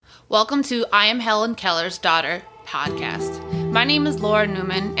Welcome to I Am Helen Keller's Daughter podcast. My name is Laura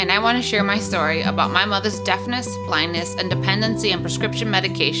Newman, and I want to share my story about my mother's deafness, blindness, and dependency on prescription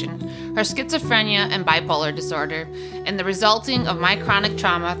medication, her schizophrenia and bipolar disorder, and the resulting of my chronic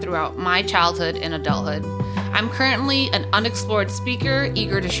trauma throughout my childhood and adulthood. I'm currently an unexplored speaker,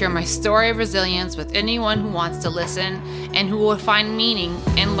 eager to share my story of resilience with anyone who wants to listen and who will find meaning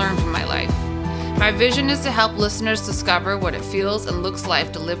and learn from my life. My vision is to help listeners discover what it feels and looks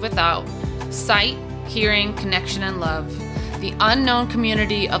like to live without sight, hearing, connection, and love. The unknown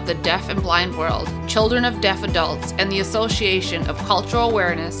community of the deaf and blind world, children of deaf adults, and the association of cultural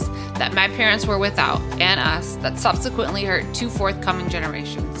awareness that my parents were without, and us, that subsequently hurt two forthcoming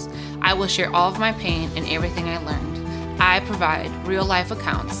generations. I will share all of my pain and everything I learned. I provide real-life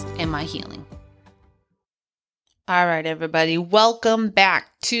accounts in my healing. All right, everybody, welcome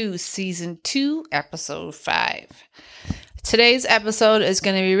back to Season 2, Episode 5. Today's episode is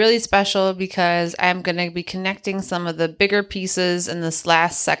going to be really special because I'm going to be connecting some of the bigger pieces in this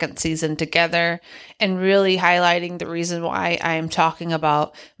last second season together and really highlighting the reason why I am talking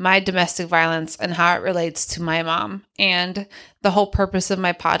about my domestic violence and how it relates to my mom and the whole purpose of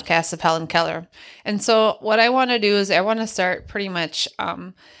my podcast of Helen Keller. And so what I want to do is I want to start pretty much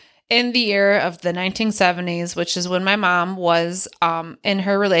in the era of the 1970s, which is when my mom was in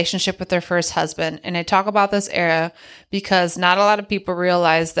her relationship with her first husband. And I talk about this era because not a lot of people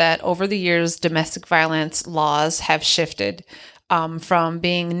realize that over the years, domestic violence laws have shifted from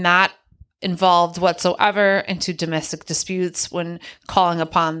being not involved whatsoever into domestic disputes when calling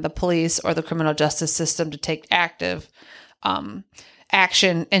upon the police or the criminal justice system to take active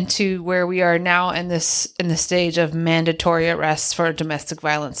action into where we are now in the stage of mandatory arrests for domestic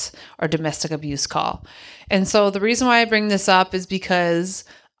violence or domestic abuse call. And so the reason why I bring this up is because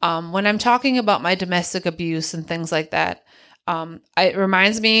when I'm talking about my domestic abuse and things like that, it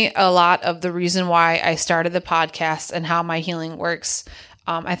reminds me a lot of the reason why I started the podcast and how my healing works.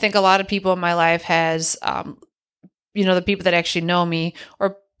 I think a lot of people in my life has, the people that actually know me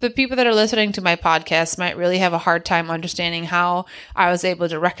or the people that are listening to my podcast might really have a hard time understanding how I was able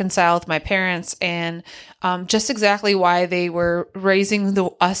to reconcile with my parents and just exactly why they were raising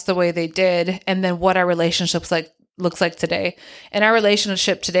us the way they did, and then what our relationship looks like today. And our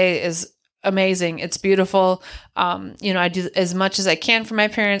relationship today is amazing. It's beautiful. I do as much as I can for my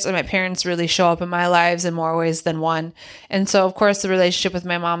parents, and my parents really show up in my lives in more ways than one. And so, of course, the relationship with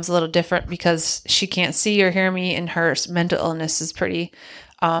my mom's a little different because she can't see or hear me, and her mental illness is pretty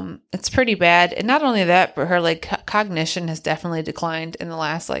bad. And not only that, but her cognition has definitely declined in the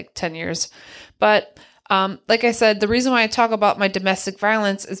last 10 years. But like I said, the reason why I talk about my domestic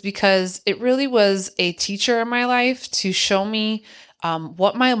violence is because it really was a teacher in my life to show me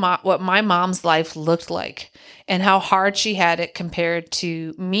what my mom's life looked like and how hard she had it compared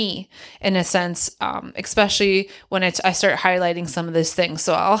to me in a sense, especially when I start highlighting some of these things.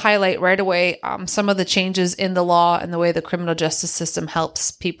 So I'll highlight right away some of the changes in the law and the way the criminal justice system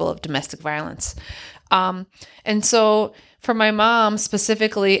helps people of domestic violence. And so for my mom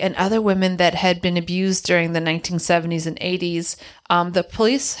specifically and other women that had been abused during the 1970s and 80s, the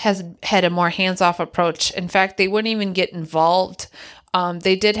police has had a more hands-off approach. In fact, they wouldn't even get involved.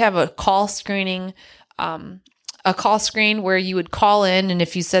 They did have a call screen where you would call in, and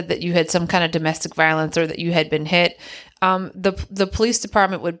if you said that you had some kind of domestic violence or that you had been hit, the police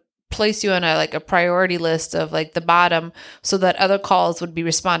department would place you on a priority list of the bottom so that other calls would be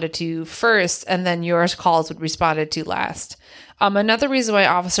responded to first and then your calls would be responded to last. Another reason why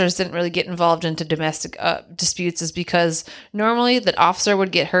officers didn't really get involved into domestic disputes is because normally that officer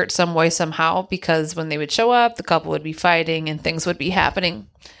would get hurt some way, somehow, because when they would show up, the couple would be fighting and things would be happening.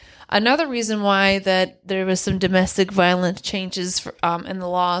 Another reason why that there was some domestic violence changes in the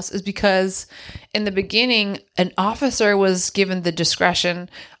laws is because in the beginning, an officer was given the discretion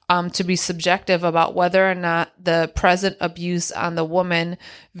to be subjective about whether or not the present abuse on the woman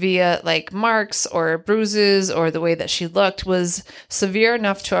via marks or bruises or the way that she looked was severe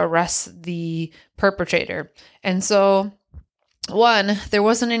enough to arrest the perpetrator. And so one, there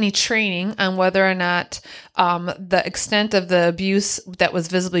wasn't any training on whether or not the extent of the abuse that was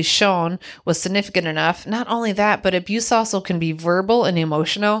visibly shown was significant enough. Not only that, but abuse also can be verbal and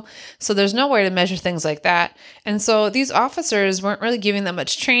emotional. So there's no way to measure things like that. And so these officers weren't really giving them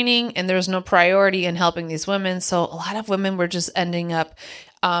much training, and there was no priority in helping these women. So a lot of women were just ending up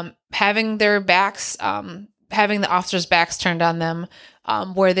having their backs, having the officers' backs turned on them,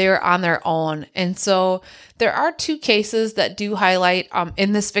 where they're on their own. And so there are two cases that do highlight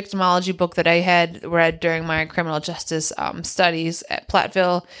in this victimology book that I had read during my criminal justice studies at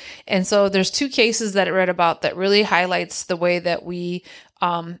Platteville. And so there's two cases that I read about that really highlights the way that we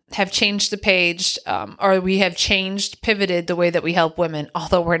have changed the page, or we have pivoted the way that we help women,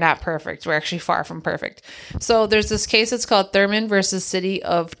 although we're not perfect. We're actually far from perfect. So there's this case, it's called Thurman versus City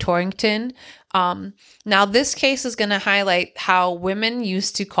of Torrington. Now this case is going to highlight how women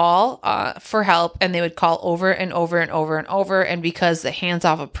used to call for help, and they would call over and over and over and over. And because the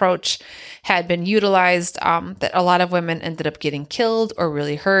hands-off approach had been utilized, that a lot of women ended up getting killed or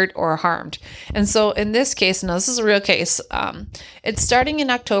really hurt or harmed. And so in this case, now this is a real case, it's starting in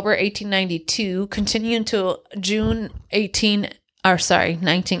October 1892, continuing to June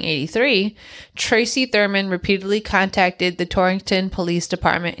 1983, Tracy Thurman repeatedly contacted the Torrington Police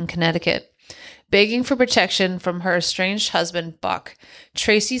Department in Connecticut, begging for protection from her estranged husband, Buck.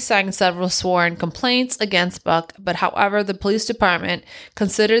 Tracy signed several sworn complaints against Buck, but however, the police department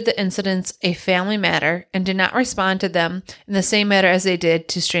considered the incidents a family matter and did not respond to them in the same manner as they did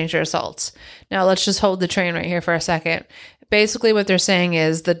to stranger assaults. Now, let's just hold the train right here for a second. Basically, what they're saying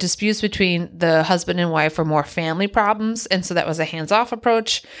is the disputes between the husband and wife were more family problems, and so that was a hands-off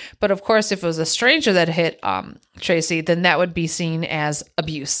approach. But of course, if it was a stranger that hit Tracy, then that would be seen as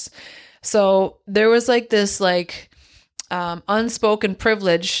abuse. So there was this unspoken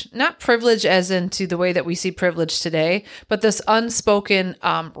privilege, not privilege as into the way that we see privilege today, but this unspoken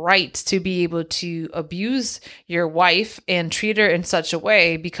right to be able to abuse your wife and treat her in such a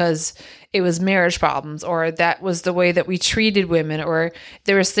way because it was marriage problems, or that was the way that we treated women, or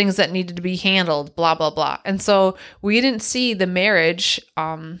there was things that needed to be handled, blah, blah, blah. And so we didn't see the marriage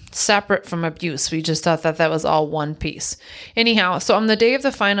separate from abuse. We just thought that that was all one piece. Anyhow, so on the day of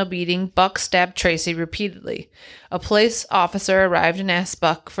the final beating, Buck stabbed Tracy repeatedly. A police officer arrived and asked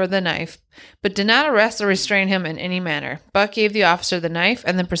Buck for the knife, but did not arrest or restrain him in any manner. Buck gave the officer the knife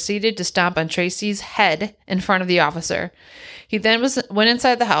and then proceeded to stomp on Tracy's head in front of the officer. He then went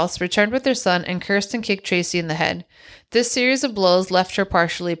inside the house, returned with their son, and cursed and kicked Tracy in the head. This series of blows left her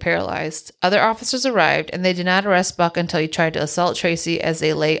partially paralyzed. Other officers arrived, and they did not arrest Buck until he tried to assault Tracy as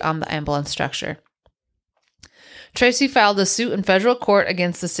they lay on the ambulance structure. Tracy filed a suit in federal court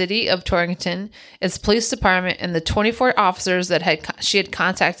against the city of Torrington, its police department, and the 24 officers that she had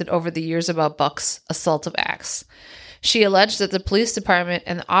contacted over the years about Buck's assaultive acts. She alleged that the police department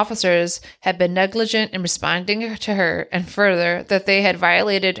and the officers had been negligent in responding to her, and further, that they had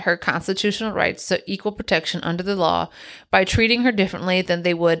violated her constitutional rights to equal protection under the law by treating her differently than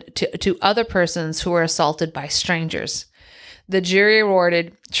they would to other persons who were assaulted by strangers. The jury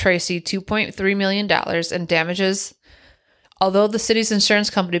awarded Tracy $2.3 million in damages. Although the city's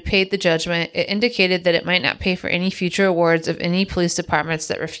insurance company paid the judgment, it indicated that it might not pay for any future awards of any police departments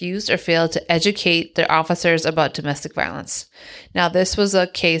that refused or failed to educate their officers about domestic violence. Now, this was a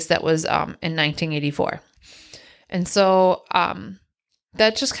case that was in 1984. And so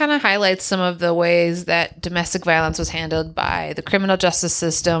that just kind of highlights some of the ways that domestic violence was handled by the criminal justice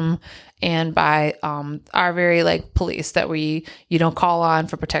system and by our very police that we call on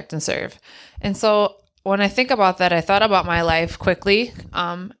for protect and serve. And so when I think about that, I thought about my life quickly.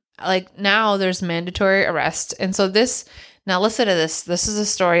 Now there's mandatory arrest. And so now listen to this. This is a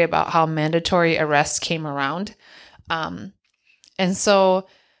story about how mandatory arrest came around. And so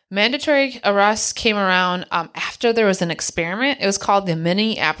mandatory arrest came around after there was an experiment. It was called the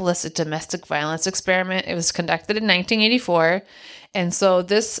Minneapolis Domestic Violence Experiment. It was conducted in 1984. And so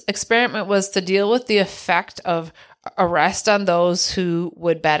this experiment was to deal with the effect of arrest on those who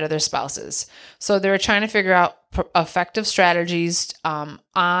would batter their spouses. So they were trying to figure out effective strategies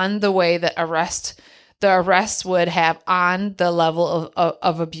on the way that the arrest would have on the level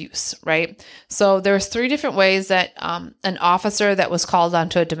of abuse, right? So there was 3 different ways that an officer that was called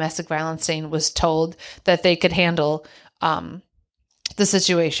onto a domestic violence scene was told that they could handle the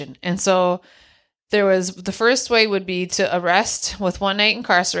situation. And so the first way would be to arrest with 1 night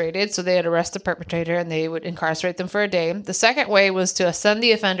incarcerated. So they would arrest the perpetrator and they would incarcerate them for a day. The second way was to send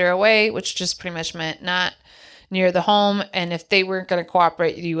the offender away, which just pretty much meant not near the home. And if they weren't going to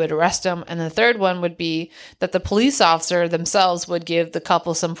cooperate, you would arrest them. And the third one would be that the police officer themselves would give the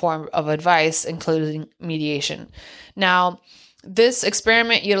couple some form of advice, including mediation. Now, this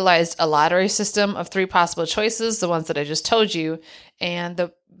experiment utilized a lottery system of 3 possible choices, the ones that I just told you. And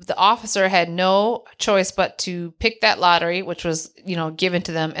the officer had no choice but to pick that lottery, which was, given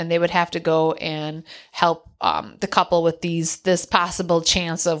to them, and they would have to go and help the couple with this possible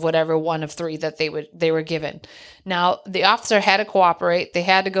chance of whatever one of 3 that they were given. Now, the officer had to cooperate. They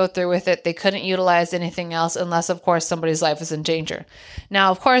had to go through with it. They couldn't utilize anything else unless, of course, somebody's life is in danger. Now,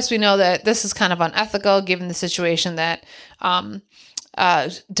 of course, we know that this is kind of unethical given the situation that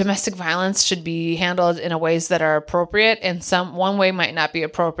domestic violence should be handled in a ways that are appropriate, and one way might not be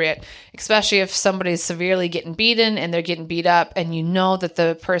appropriate, especially if somebody's severely getting beaten and they're getting beat up, and you know that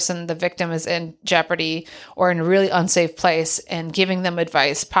the victim is in jeopardy or in a really unsafe place, and giving them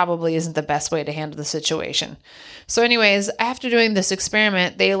advice probably isn't the best way to handle the situation. So anyways, after doing this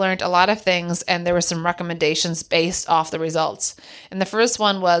experiment, they learned a lot of things, and there were some recommendations based off the results. And the first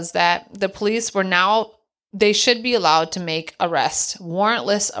one was that the police they should be allowed to make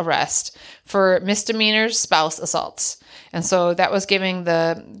warrantless arrest for misdemeanor spouse assaults. And so that was giving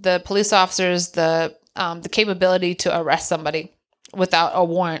the police officers the capability to arrest somebody without a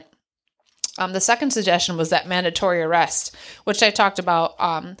warrant. The second suggestion was that mandatory arrest, which I talked about,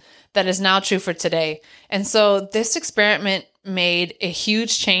 that is now true for today. And so this experiment made a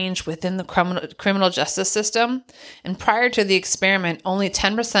huge change within the criminal justice system. And prior to the experiment, only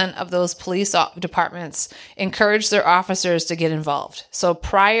 10% of those police departments encouraged their officers to get involved. So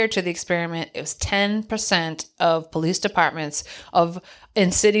prior to the experiment, it was 10% of police departments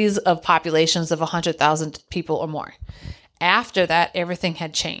in cities of populations of 100,000 people or more. After that, everything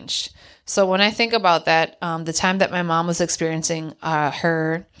had changed. So when I think about that, the time that my mom was experiencing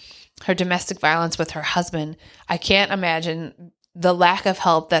her domestic violence with her husband, I can't imagine the lack of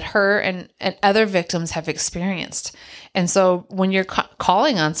help that her and other victims have experienced. And so when you're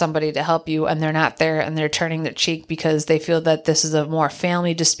calling on somebody to help you and they're not there and they're turning their cheek because they feel that this is a more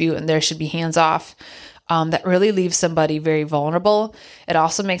family dispute and there should be hands off, that really leaves somebody very vulnerable. It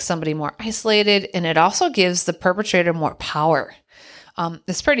also makes somebody more isolated, and it also gives the perpetrator more power.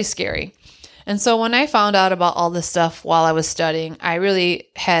 It's pretty scary. And so when I found out about all this stuff while I was studying, I really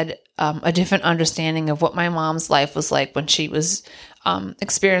had a different understanding of what my mom's life was like when she was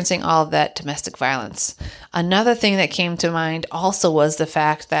experiencing all of that domestic violence. Another thing that came to mind also was the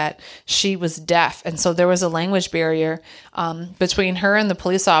fact that she was deaf. And so there was a language barrier between her and the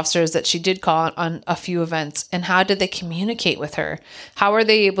police officers that she did call on a few events. And how did they communicate with her? How were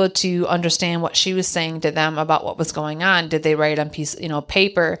they able to understand what she was saying to them about what was going on? Did they write on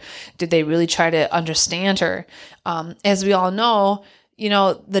paper? Did they really try to understand her? As we all know,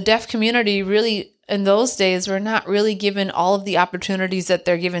 the deaf community really in those days were not really given all of the opportunities that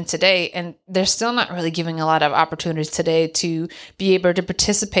they're given today. And they're still not really giving a lot of opportunities today to be able to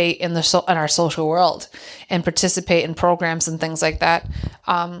participate in our social world and participate in programs and things like that.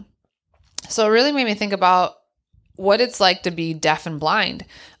 So it really made me think about what it's like to be deaf and blind.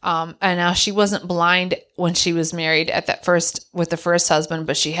 And now she wasn't blind when she was married with the first husband,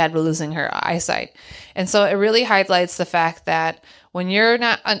 but she had been losing her eyesight. And so it really highlights the fact that when you're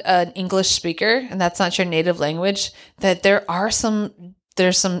not an English speaker and that's not your native language, that there's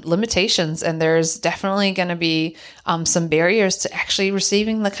some limitations, and there's definitely going to be some barriers to actually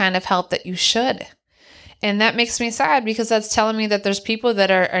receiving the kind of help that you should. And that makes me sad, because that's telling me that there's people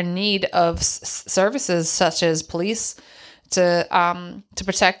that are in need of services such as police to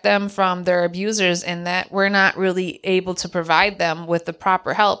protect them from their abusers, and that we're not really able to provide them with the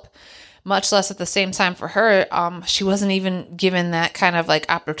proper help. Much less at the same time for her, she wasn't even given that kind of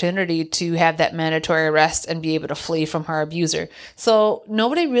opportunity to have that mandatory arrest and be able to flee from her abuser. So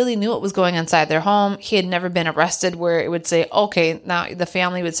nobody really knew what was going on inside their home. He had never been arrested where it would say, okay, now the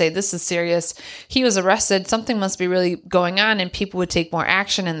family would say, this is serious. He was arrested. Something must be really going on, and people would take more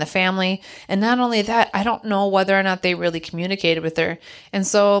action in the family. And not only that, I don't know whether or not they really communicated with her. And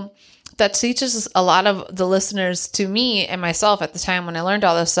so that teaches a lot of the listeners to me and myself at the time when I learned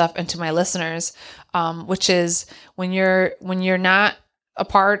all this stuff, and to my listeners, which is when you're not a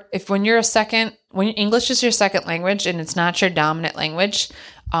part, when English is your second language and it's not your dominant language,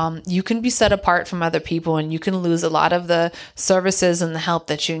 you can be set apart from other people, and you can lose a lot of the services and the help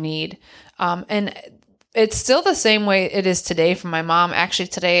that you need. And it's still the same way it is today for my mom. Actually,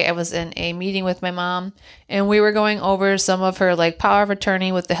 today I was in a meeting with my mom, and we were going over some of her power of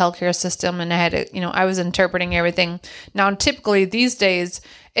attorney with the healthcare system. And I had to, I was interpreting everything. Now, typically these days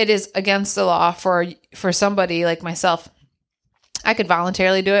it is against the law for somebody like myself. I could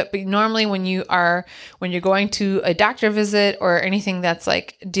voluntarily do it, but normally when you're going to a doctor visit or anything that's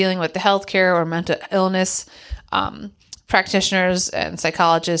dealing with the healthcare or mental illness, practitioners and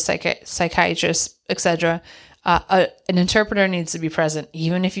psychologists, psychiatrists, etc., an interpreter needs to be present.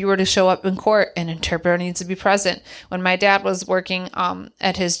 Even if you were to show up in court, an interpreter needs to be present. When my dad was working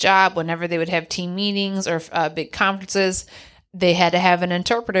at his job, whenever they would have team meetings or big conferences, they had to have an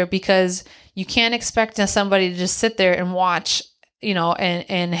interpreter, because you can't expect somebody to just sit there and watch,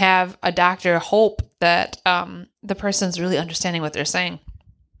 and have a doctor hope that the person's really understanding what they're saying.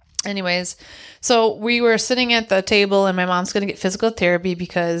 Anyways, so we were sitting at the table and my mom's going to get physical therapy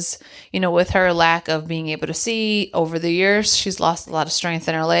because, with her lack of being able to see over the years, she's lost a lot of strength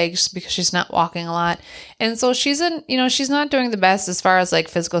in her legs because she's not walking a lot. And so she's not doing the best as far as like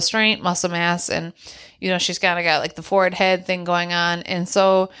physical strength, muscle mass, and, she's kind of got like the forehead head thing going on. And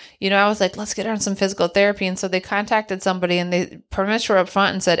so, I was like, let's get her on some physical therapy. And so they contacted somebody and they pretty much were up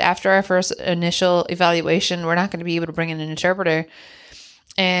front and said, after our first initial evaluation, we're not going to be able to bring in an interpreter.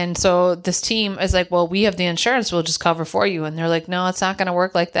 And so this team is like, well, we have the insurance, we'll just cover for you. And they're like, no, it's not going to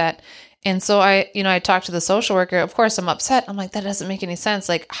work like that. And so I talked to the social worker. Of course, I'm upset. I'm like, that doesn't make any sense.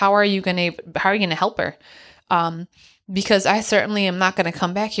 Like, how are you going to help her? Because I certainly am not going to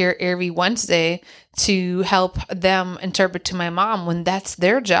come back here every Wednesday to help them interpret to my mom when that's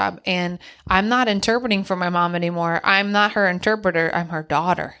their job. And I'm not interpreting for my mom anymore. I'm not her interpreter. I'm her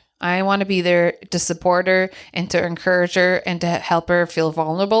daughter. I want to be there to support her and to encourage her and to help her feel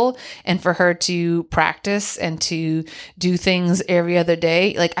vulnerable and for her to practice and to do things every other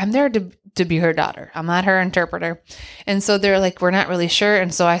day. Like, I'm there to be her daughter. I'm not her interpreter. And so they're like, we're not really sure.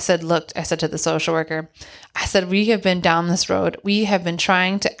 And so I said to the social worker, I said, we have been down this road. We have been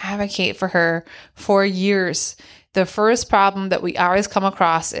trying to advocate for her for years. The first problem that we always come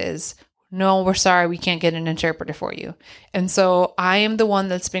across is, no, we're sorry, we can't get an interpreter for you. And so I am the one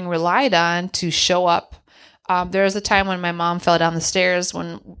that's being relied on to show up. There was a time when my mom fell down the stairs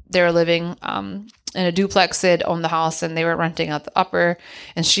when they were living in a duplex. They'd owned the house and they were renting out the upper,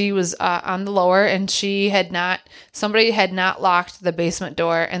 and she was on the lower, and somebody had not locked the basement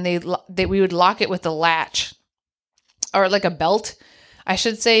door, and we would lock it with a latch or like a belt, I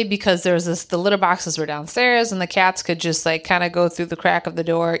should say, because the litter boxes were downstairs and the cats could just like kind of go through the crack of the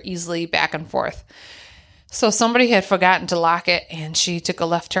door easily back and forth. So somebody had forgotten to lock it and she took a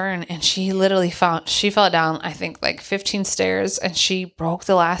left turn and she fell down, I think like 15 stairs, and she broke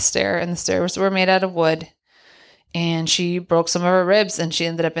the last stair, and the stairs were made out of wood, and she broke some of her ribs, and she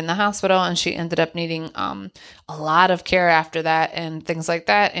ended up in the hospital, and she ended up needing a lot of care after that and things like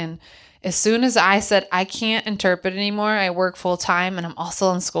that. And as soon as I said, I can't interpret anymore, I work full time and I'm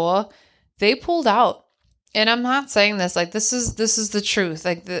also in school, they pulled out. And I'm not saying this, like, this is the truth.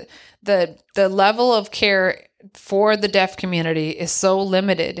 Like the level of care for the deaf community is so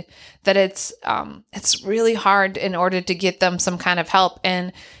limited that it's really hard in order to get them some kind of help.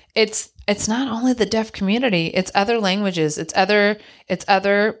 And it's not only the deaf community, it's other languages, it's other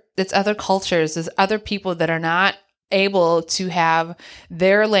cultures, there's other people that are not able to have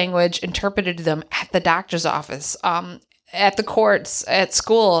their language interpreted to them at the doctor's office, at the courts, at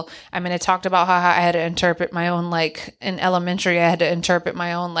school. I mean, I talked about how I had to interpret my own, like in elementary, I had to interpret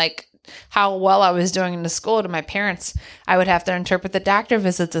my own, like how well I was doing in the school to my parents. I would have to interpret the doctor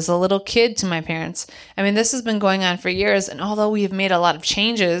visits as a little kid to my parents. I mean, this has been going on for years. And although we have made a lot of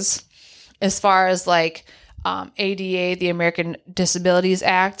changes as far as like ADA, the American Disabilities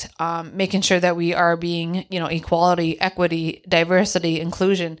Act, making sure that we are being, equality, equity, diversity,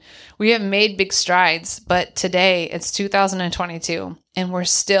 inclusion. We have made big strides, but today it's 2022 and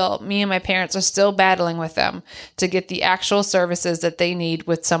me and my parents are still battling with them to get the actual services that they need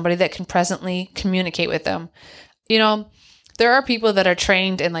with somebody that can presently communicate with them. There are people that are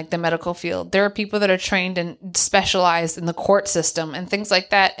trained in like the medical field. There are people that are trained and specialized in the court system and things like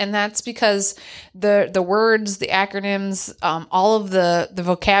that. And that's because the words, the acronyms, all of the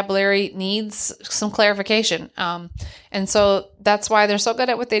vocabulary needs some clarification. And so that's why they're so good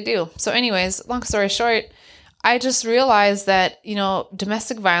at what they do. So anyways, long story short, I just realized that,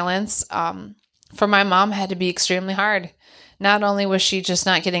 domestic violence for my mom had to be extremely hard. Not only was she just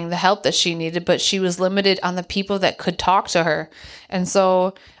not getting the help that she needed, but she was limited on the people that could talk to her. And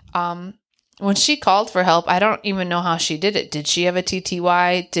so when she called for help, I don't even know how she did it. Did she have a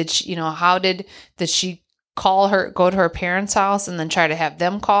TTY? Did she, how did she go to her parents' house and then try to have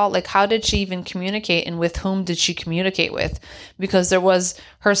them call? Like, how did she even communicate, and with whom did she communicate with? Because there was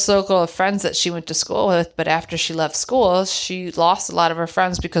her circle of friends that she went to school with, but after she left school, she lost a lot of her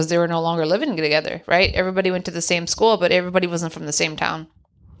friends because they were no longer living together, right? Everybody went to the same school, but everybody wasn't from the same town.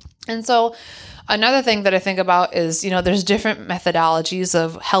 And so another thing that I think about is, there's different methodologies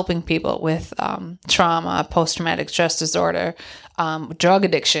of helping people with trauma, post-traumatic stress disorder, drug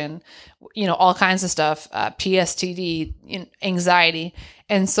addiction, all kinds of stuff, PSTD, anxiety.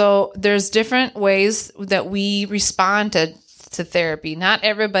 And so there's different ways that we respond to therapy. Not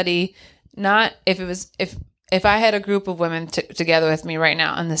everybody, if I had a group of women together with me right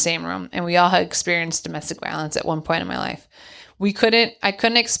now in the same room, and we all had experienced domestic violence at one point in my life, I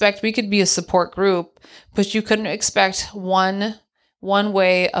couldn't expect, we could be a support group, but you couldn't expect one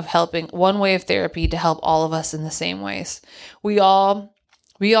way of helping, one way of therapy to help all of us in the same ways. We all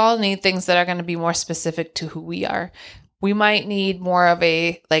We all need things that are going to be more specific to who we are. We might need more of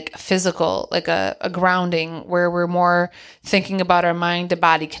a like physical, like a grounding where we're more thinking about our mind to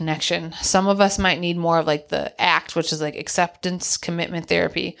body connection. Some of us might need more of like the ACT, which is like acceptance commitment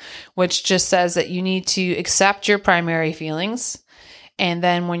therapy, which just says that you need to accept your primary feelings. And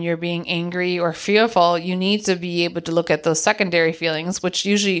then when you're being angry or fearful, you need to be able to look at those secondary feelings, which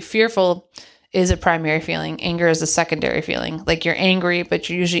usually fearful is a primary feeling. Anger is a secondary feeling. Like you're angry, but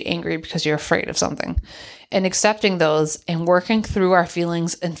you're usually angry because you're afraid of something. And accepting those and working through our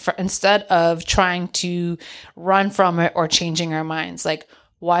feelings instead of trying to run from it or changing our minds. Like,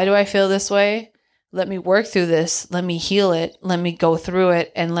 why do I feel this way? Let me work through this. Let me heal it. Let me go through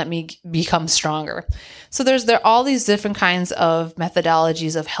it and let me become stronger. So there are all these different kinds of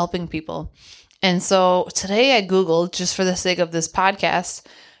methodologies of helping people. And so today I Googled, just for the sake of this podcast,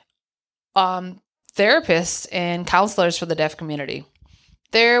 therapists and counselors for the deaf community.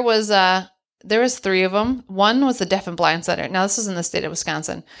 There was 3 of them. One was the Deaf and Blind Center. Now this is in the state of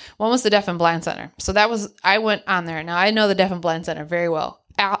Wisconsin. One was the Deaf and Blind Center. So I went on there. Now I know the Deaf and Blind Center very well.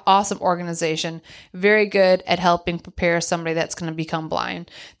 Awesome organization, very good at helping prepare somebody that's going to become blind.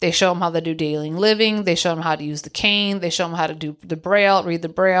 They show them how to do daily living. They show them how to use the cane. They show them how to do the Braille, read the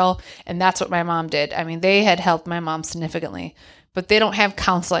Braille. And that's what my mom did. I mean, they had helped my mom significantly. But they don't have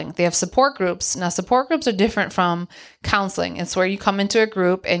counseling. They have support groups. Now, support groups are different from counseling. It's where you come into a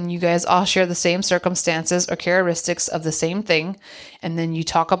group and you guys all share the same circumstances or characteristics of the same thing. And then you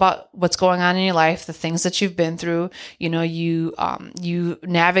talk about what's going on in your life, the things that you've been through. You know, you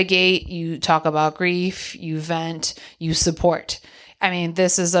navigate, you talk about grief, you vent, you support. I mean,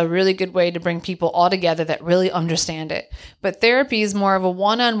 this is a really good way to bring people all together that really understand it. But therapy is more of a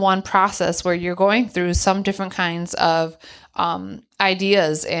one-on-one process where you're going through some different kinds of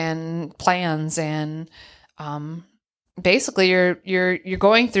ideas and plans, and basically you're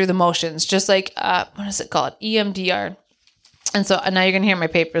going through the motions, just like what is it called, EMDR. And so now you're gonna hear my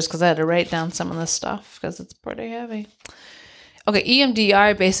papers because I had to write down some of this stuff because it's pretty heavy. Okay,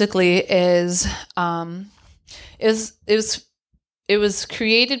 EMDR basically it was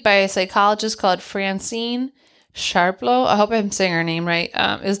created by a psychologist called Francine Sharplow. I hope I'm saying her name right.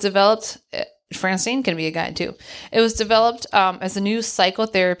 It was developed. Francine can be a guy too. It was developed as a new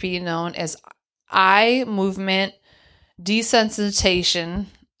psychotherapy known as eye movement desensitization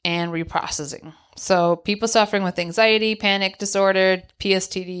and reprocessing. So people suffering with anxiety, panic disorder,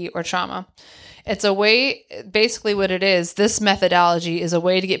 PTSD, or trauma. It's a way, basically what it is, this methodology is a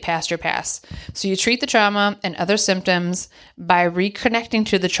way to get past your past. So you treat the trauma and other symptoms by reconnecting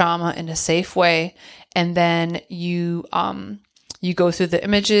to the trauma in a safe way. And then you go through the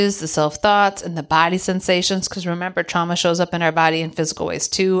images, the self-thoughts, and the body sensations. Because remember, trauma shows up in our body in physical ways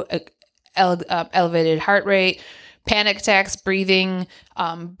too. Elevated heart rate, panic attacks, breathing,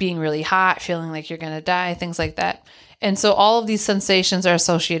 being really hot, feeling like you're going to die, things like that. And so all of these sensations are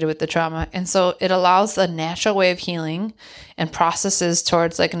associated with the trauma. And so it allows a natural way of healing and processes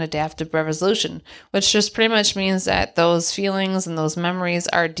towards like an adaptive resolution, which just pretty much means that those feelings and those memories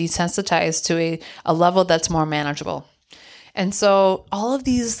are desensitized to a level that's more manageable. And so all of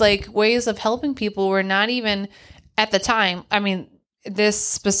these like ways of helping people were not even at the time. I mean, this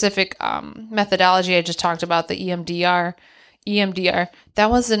specific methodology I just talked about, the EMDR,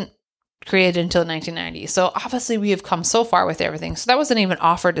 that wasn't created until 1990. So obviously we have come so far with everything. So that wasn't even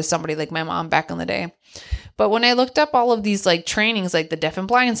offered to somebody like my mom back in the day. But when I looked up all of these like trainings, like the Deaf and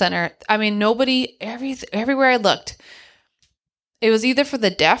Blind Center, I mean, everywhere I looked, it was either for the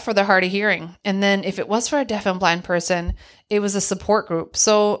deaf or the hard of hearing. And then if it was for a deaf and blind person, it was a support group.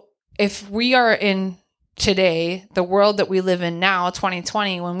 So if we are in today, the world that we live in now,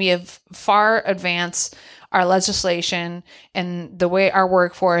 2020, when we have far advanced our legislation and the way our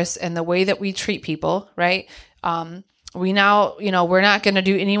workforce and the way that we treat people, right? We now, we're not going to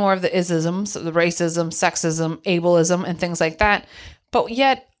do any more of the isms, the racism, sexism, ableism, and things like that. But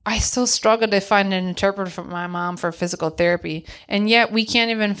yet I still struggle to find an interpreter for my mom for physical therapy. And yet we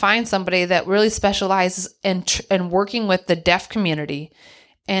can't even find somebody that really specializes in working with the deaf community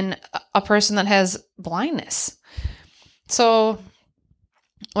and a person that has blindness. So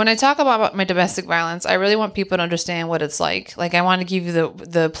when I talk about my domestic violence, I really want people to understand what it's like. Like I want to give you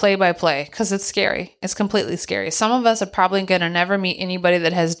the play-by-play because it's scary. It's completely scary. Some of us are probably going to never meet anybody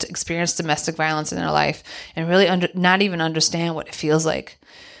that has experienced domestic violence in their life and really not even understand what it feels like.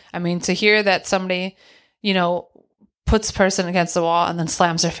 I mean, to hear that somebody, puts a person against the wall and then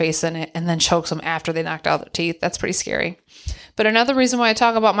slams their face in it and then chokes them after they knocked out their teeth, that's pretty scary. But another reason why I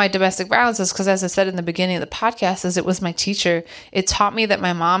talk about my domestic violence is because, as I said in the beginning of the podcast, is it was my teacher. It taught me that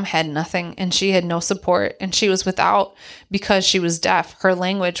my mom had nothing and she had no support and she was without because she was deaf. Her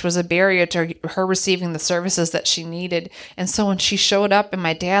language was a barrier to her receiving the services that she needed. And so when she showed up in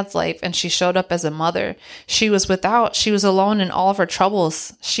my dad's life and she showed up as a mother, she was without, she was alone in all of her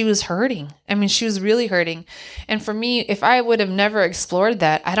troubles. She was hurting. I mean, she was really hurting. And for me, if I would have never explored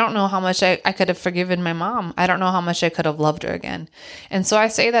that, I don't know how much I could have forgiven my mom. I don't know how much I could have loved her again. And so I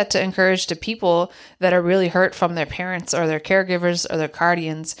say that to encourage the people that are really hurt from their parents or their caregivers or their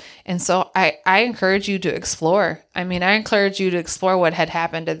guardians. And so I encourage you to explore. I mean, I encourage you to explore what had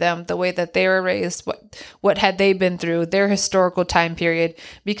happened to them, the way that they were raised, what had they been through, their historical time period,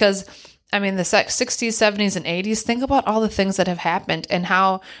 because I mean, the 60s, 70s, and 80s, think about all the things that have happened and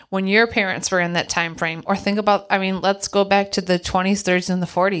how when your parents were in that time frame, or think about, I mean, let's go back to the 20s, 30s, and the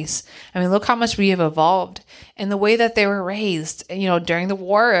 40s. I mean, look how much we have evolved and the way that they were raised, during the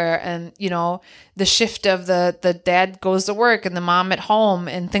war and, the shift of the dad goes to work and the mom at home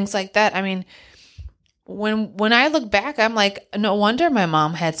and things like that. I mean, when I look back, I'm like, no wonder my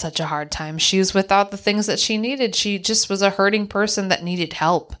mom had such a hard time. She was without the things that she needed. She just was a hurting person that needed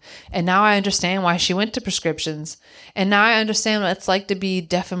help. And now I understand why she went to prescriptions. And now I understand what it's like to be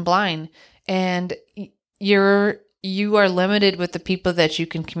deaf and blind. And you are limited with the people that you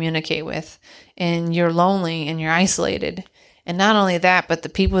can communicate with. And you're lonely and you're isolated. And not only that, but the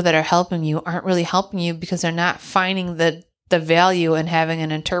people that are helping you aren't really helping you because they're not finding the value in having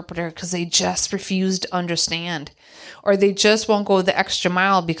an interpreter because they just refuse to understand, or they just won't go the extra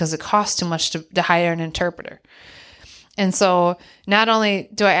mile because it costs too much to hire an interpreter. And so not only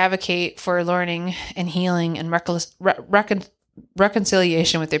do I advocate for learning and healing and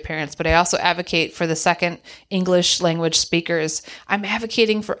reconciliation with your parents, but I also advocate for the second English language speakers. I'm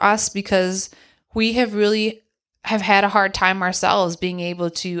advocating for us because we have had a hard time ourselves being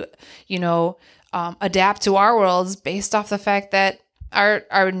able to, adapt to our worlds based off the fact that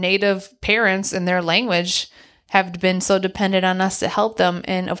our native parents and their language have been so dependent on us to help them.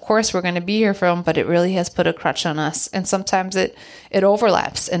 And of course we're going to be here for them, but it really has put a crutch on us. And sometimes it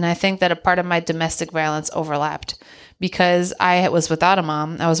overlaps. And I think that a part of my domestic violence overlapped because I was without a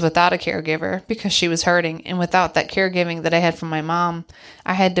mom. I was without a caregiver because she was hurting. And without that caregiving that I had from my mom,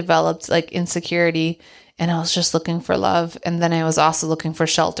 I had developed like insecurity. And I was just looking for love. And then I was also looking for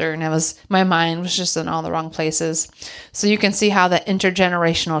shelter. And my mind was just in all the wrong places. So you can see how that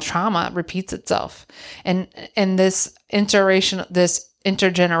intergenerational trauma repeats itself. And this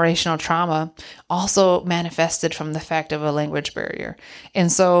intergenerational trauma also manifested from the fact of a language barrier.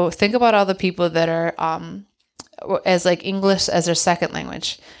 And so think about all the people that are, as like English as their second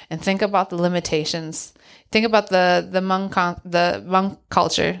language, and think about the limitations. Think about the Hmong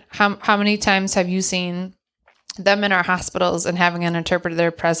culture. How many times have you seen them in our hospitals and having an interpreter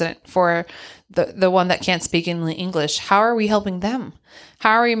there present for the one that can't speak English? How are we helping them?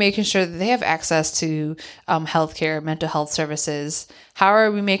 How are we making sure that they have access to healthcare, mental health services? How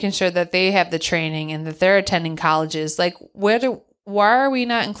are we making sure that they have the training and that they're attending colleges? Like, why are we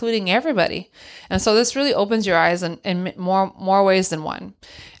not including everybody? And so this really opens your eyes in more ways than one.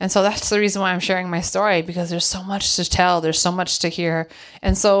 And so that's the reason why I'm sharing my story, because there's so much to tell. There's so much to hear.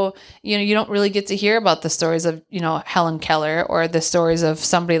 And so, you don't really get to hear about the stories of, Helen Keller or the stories of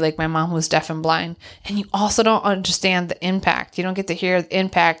somebody like my mom who's deaf and blind. And you also don't understand the impact. You don't get to hear the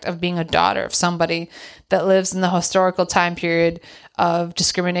impact of being a daughter of somebody that lives in the historical time period of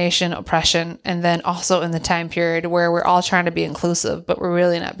discrimination, oppression, and then also in the time period where we're all trying to be inclusive, but we're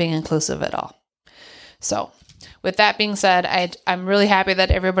really not being inclusive at all. So with that being said, I'm really happy that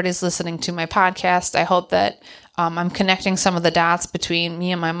everybody's listening to my podcast. I hope that I'm connecting some of the dots between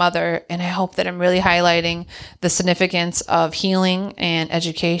me and my mother, and I hope that I'm really highlighting the significance of healing and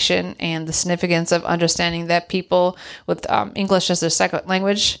education and the significance of understanding that people with English as their second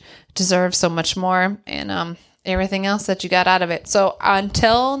language deserve so much more, and everything else that you got out of it. So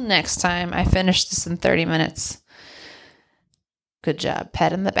until next time, I finished this in 30 minutes. Good job.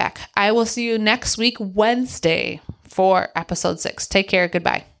 Pat in the back. I will see you next week, Wednesday, for episode 6. Take care.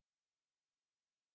 Goodbye.